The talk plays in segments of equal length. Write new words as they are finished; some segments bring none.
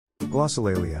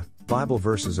Glossolalia, Bible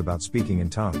verses about speaking in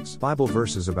tongues. Bible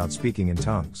verses about speaking in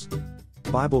tongues.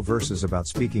 Bible verses about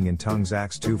speaking in tongues.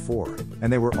 Acts 2:4.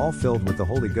 And they were all filled with the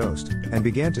Holy Ghost, and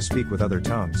began to speak with other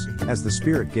tongues, as the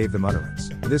Spirit gave them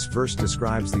utterance. This verse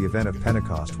describes the event of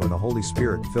Pentecost when the Holy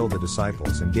Spirit filled the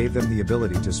disciples and gave them the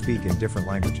ability to speak in different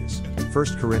languages.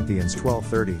 1 Corinthians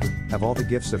 12:30. Have all the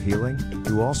gifts of healing?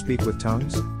 Do all speak with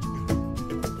tongues?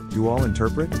 Do all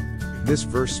interpret? This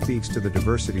verse speaks to the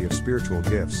diversity of spiritual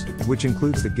gifts, which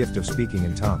includes the gift of speaking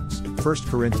in tongues. 1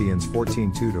 Corinthians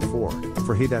 14:2-4.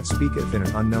 For he that speaketh in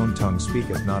an unknown tongue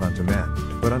speaketh not unto men,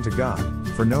 but unto God,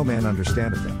 for no man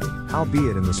understandeth him.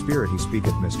 Howbeit in the Spirit he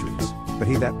speaketh mysteries. But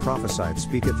he that prophesieth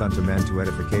speaketh unto men to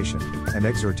edification, and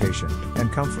exhortation,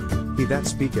 and comfort. He that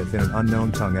speaketh in an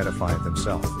unknown tongue edifieth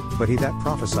himself, but he that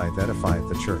prophesieth edifieth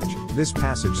the church. This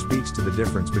passage speaks to the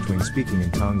difference between speaking in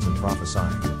tongues and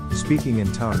prophesying. Speaking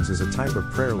in tongues is a type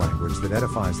of prayer language that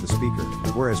edifies the speaker,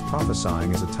 whereas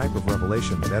prophesying is a type of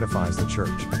revelation that edifies the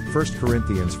church. 1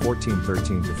 Corinthians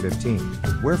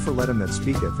 14:13-15. Wherefore let him that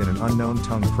speaketh in an unknown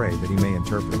tongue pray that he may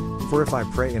interpret. For if I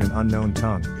pray in an unknown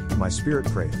tongue, my spirit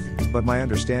prayeth, but my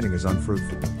understanding is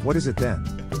unfruitful. What is it then?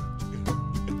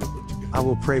 I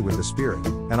will pray with the Spirit,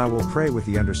 and I will pray with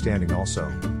the understanding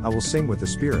also. I will sing with the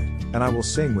Spirit, and I will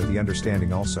sing with the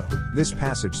understanding also. This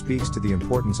passage speaks to the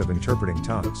importance of interpreting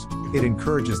tongues. It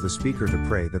encourages the speaker to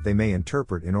pray that they may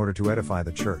interpret in order to edify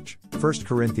the church. 1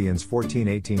 Corinthians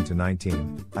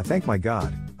 14:18-19. I thank my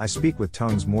God, I speak with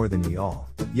tongues more than ye all.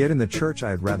 Yet in the church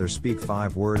I had rather speak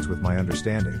 5 words with my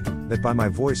understanding, that by my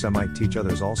voice I might teach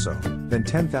others also, than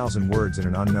 10,000 words in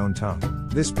an unknown tongue.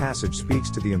 This passage speaks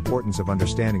to the importance of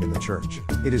understanding in the church.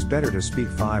 It is better to speak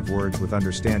 5 words with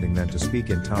understanding than to speak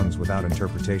in tongues without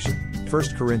interpretation.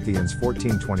 1 Corinthians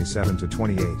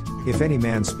 14:27-28. If any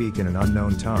man speak in an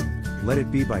unknown tongue, let it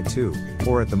be by 2,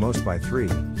 or at the most by 3,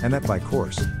 and that by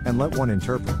course, and let one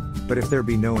interpret. But if there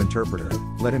be no interpreter,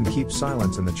 let him keep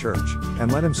silence in the church, and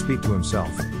let him speak to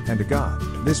himself, and to God.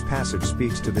 This passage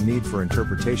speaks to the need for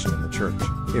interpretation in the church.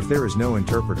 If there is no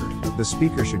interpreter, the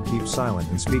speaker should keep silent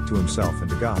and speak to himself and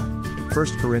to God.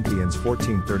 1 Corinthians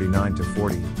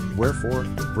 14:39-40. Wherefore,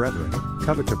 brethren,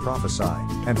 covet to prophesy,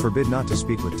 and forbid not to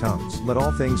speak with tongues. Let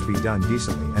all things be done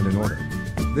decently and in order.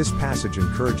 This passage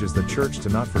encourages the church to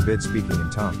not forbid speaking in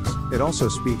tongues. It also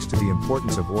speaks to the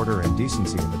importance of order and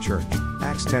decency in the church.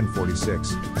 Acts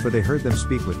 10:46. For they heard them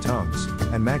speak with tongues,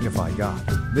 and magnify God.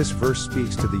 This verse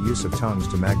speaks to the use of tongues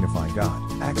to magnify God.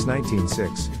 Acts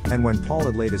 19:6. And when Paul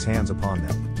had laid his hands upon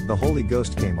them, the Holy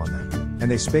Ghost came on them,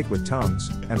 and they spake with tongues,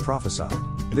 and prophesied.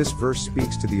 This verse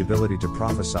speaks to the ability to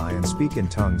prophesy and speak in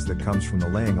tongues that comes from the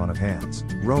laying on of hands.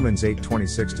 Romans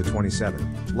 8:26-27.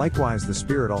 Likewise the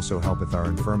Spirit also helpeth our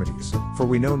infirmities. For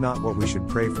we know not what we should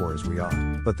pray for as we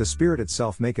ought, but the Spirit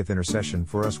itself maketh intercession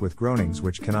for us with groanings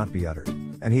which cannot be uttered.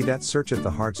 And he that searcheth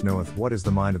the hearts knoweth what is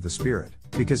the mind of the Spirit,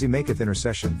 because he maketh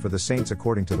intercession for the saints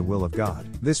according to the will of God.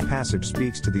 This passage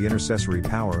speaks to the intercessory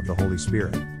power of the Holy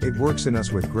Spirit. It works in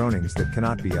us with groanings that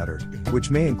cannot be uttered,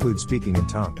 which may include speaking in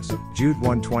tongues. Jude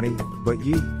 1:20. But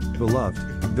ye,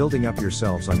 beloved, building up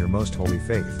yourselves on your most holy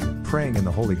faith, praying in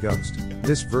the Holy Ghost.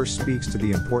 This verse speaks to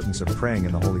the importance of praying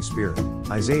in the Holy Spirit.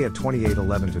 Isaiah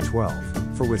 28:11-12.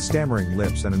 For with stammering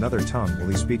lips and another tongue will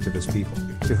he speak to this people,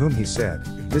 to whom he said,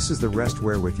 This is the rest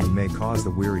wherewith ye may cause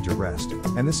the weary to rest,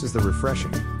 and this is the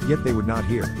refreshing. Yet they would not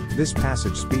hear. This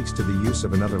passage speaks to the use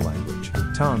of another language,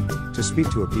 tongue, to speak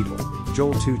to a people.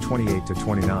 Joel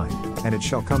 2:28-29. And it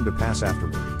shall come to pass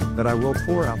afterward, that I will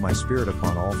pour out my Spirit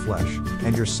upon all flesh,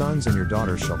 and your sons and your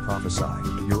daughters shall prophesy,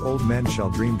 your old men shall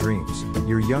dream dreams,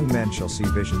 your young men shall see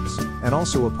visions, and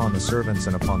also upon the servants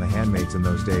and upon the handmaids in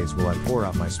those days will I pour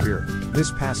out my Spirit.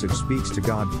 This passage speaks to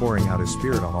God pouring out his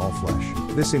Spirit on all flesh.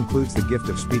 This includes the gift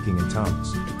of speaking in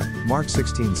tongues. Mark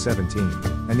 16:17.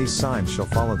 And these signs shall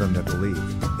follow them that believe.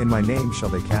 In my name shall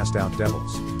they cast out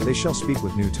devils. They shall speak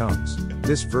with new tongues.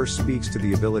 This verse speaks to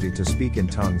the ability to speak in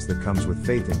tongues that comes with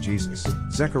faith in Jesus.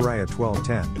 Zechariah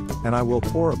 12:10. And I will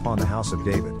pour upon the house of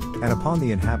David, and upon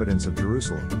the inhabitants of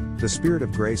Jerusalem, the spirit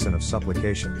of grace and of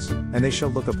supplications, and they shall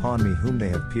look upon me whom they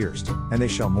have pierced, and they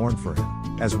shall mourn for him,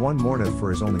 as one mourneth for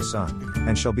his only son,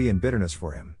 and shall be in bitterness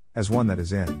for him, as one that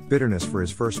is in bitterness for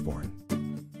his firstborn.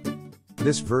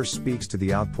 This verse speaks to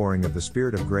the outpouring of the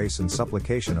Spirit of grace and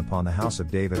supplication upon the house of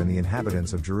David and the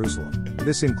inhabitants of Jerusalem.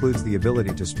 This includes the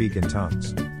ability to speak in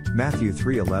tongues. Matthew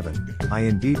 3:11. I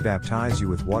indeed baptize you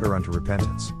with water unto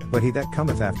repentance, but he that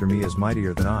cometh after me is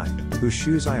mightier than I, whose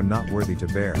shoes I am not worthy to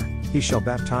bear. He shall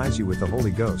baptize you with the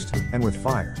Holy Ghost, and with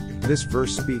fire. This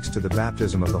verse speaks to the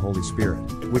baptism of the Holy Spirit,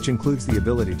 which includes the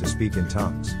ability to speak in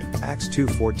tongues. Acts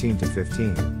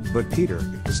 2:14-15. But Peter,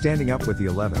 standing up with the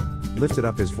 11, lifted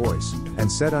up his voice,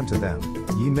 and said unto them,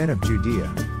 Ye men of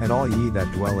Judea, and all ye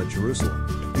that dwell at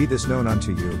Jerusalem, be this known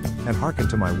unto you, and hearken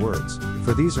to my words,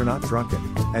 for these are not drunken,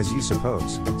 as ye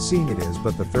suppose, seeing it is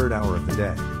but the third hour of the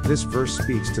day. This verse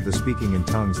speaks to the speaking in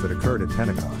tongues that occurred at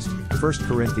Pentecost. 1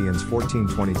 Corinthians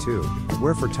 14:22,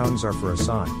 Wherefore tongues are for a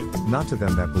sign, not to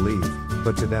them that believe,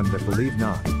 but to them that believe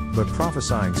not. But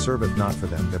prophesying serveth not for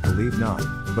them that believe not,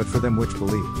 but for them which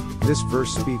believe. This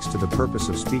verse speaks to the purpose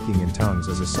of speaking in tongues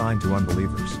as a sign to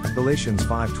unbelievers. Galatians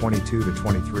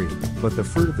 5:22-23, But the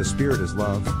fruit of the Spirit is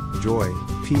love, joy,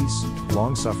 peace,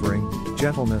 long-suffering,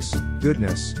 gentleness,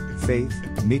 goodness, faith,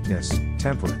 meekness,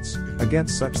 temperance.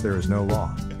 Against such there is no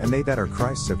law. And they that are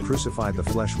Christ's have crucified the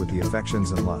flesh with the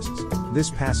affections and lusts. This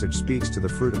passage speaks to the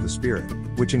fruit of the Spirit,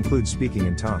 which includes speaking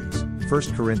in tongues.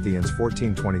 1 Corinthians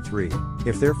 14:23,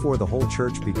 If therefore the whole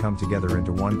church be come together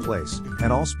into one place,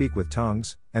 and all speak with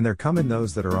tongues, and there come in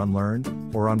those that are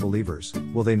unlearned, or unbelievers,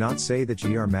 will they not say that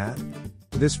ye are mad?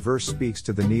 This verse speaks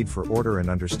to the need for order and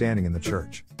understanding in the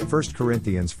church. 1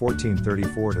 Corinthians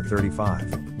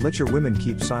 14:34-35, Let your women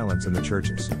keep silence in the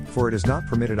churches, for it is not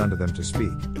permitted unto them to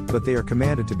speak, but they are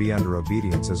commanded to be under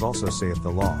obedience, as also saith the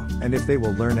law. And if they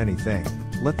will learn anything,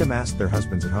 let them ask their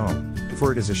husbands at home,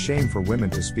 for it is a shame for women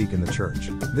to speak in the church.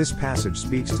 This passage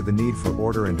speaks to the need for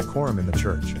order and decorum in the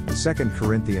church. 2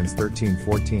 Corinthians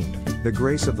 13:14, The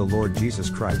grace of the Lord Jesus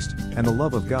Christ, and the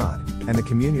love of God, and the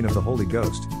communion of the Holy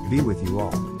Ghost, be with you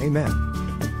all. Amen.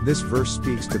 This verse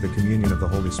speaks to the communion of the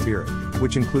Holy Spirit,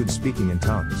 which includes speaking in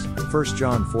tongues. 1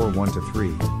 John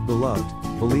 4:1-3,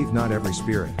 Beloved, believe not every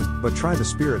spirit, but try the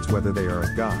spirits whether they are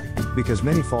of God, because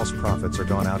many false prophets are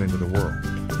gone out into the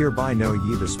world. Hereby know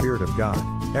ye the Spirit of God.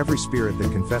 Every spirit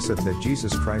that confesseth that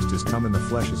Jesus Christ is come in the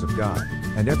flesh is of God,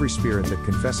 and every spirit that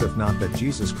confesseth not that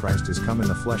Jesus Christ is come in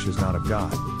the flesh is not of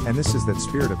God. And this is that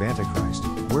spirit of Antichrist,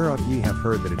 whereof ye have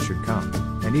heard that it should come,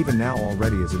 and even now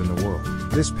already is it in the world.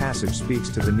 This passage speaks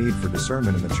to the need for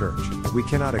discernment in the church. We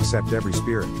cannot accept every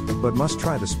spirit, but must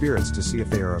try the spirits to see if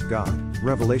they are of God.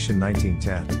 Revelation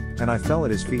 19:10, And I fell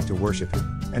at his feet to worship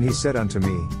him. And he said unto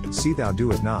me, See thou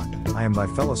do it not, I am thy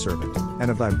fellow servant, and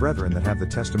of thy brethren that have the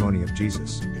testimony of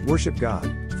Jesus. Worship God,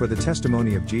 for the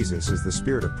testimony of Jesus is the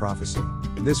spirit of prophecy.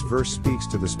 This verse speaks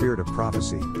to the spirit of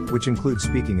prophecy, which includes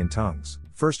speaking in tongues.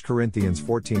 1 Corinthians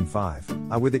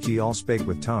 14:5, I would that ye all spake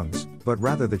with tongues, but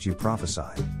rather that ye prophesy.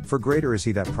 For greater is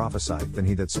he that prophesieth than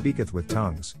he that speaketh with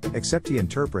tongues, except he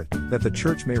interpret, that the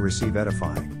church may receive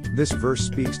edifying. This verse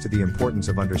speaks to the importance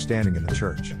of understanding in the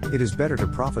church. It is better to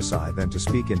prophesy than to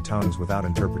speak in tongues without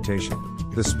interpretation.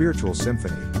 The Spiritual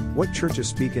Symphony. What churches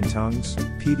speak in tongues?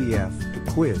 PDF,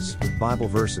 quiz, Bible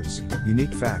verses,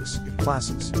 unique facts,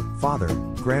 classes, father,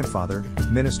 grandfather,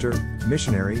 minister,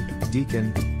 missionary,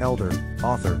 deacon, elder,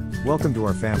 author. Welcome to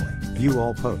our family. View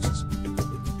all posts.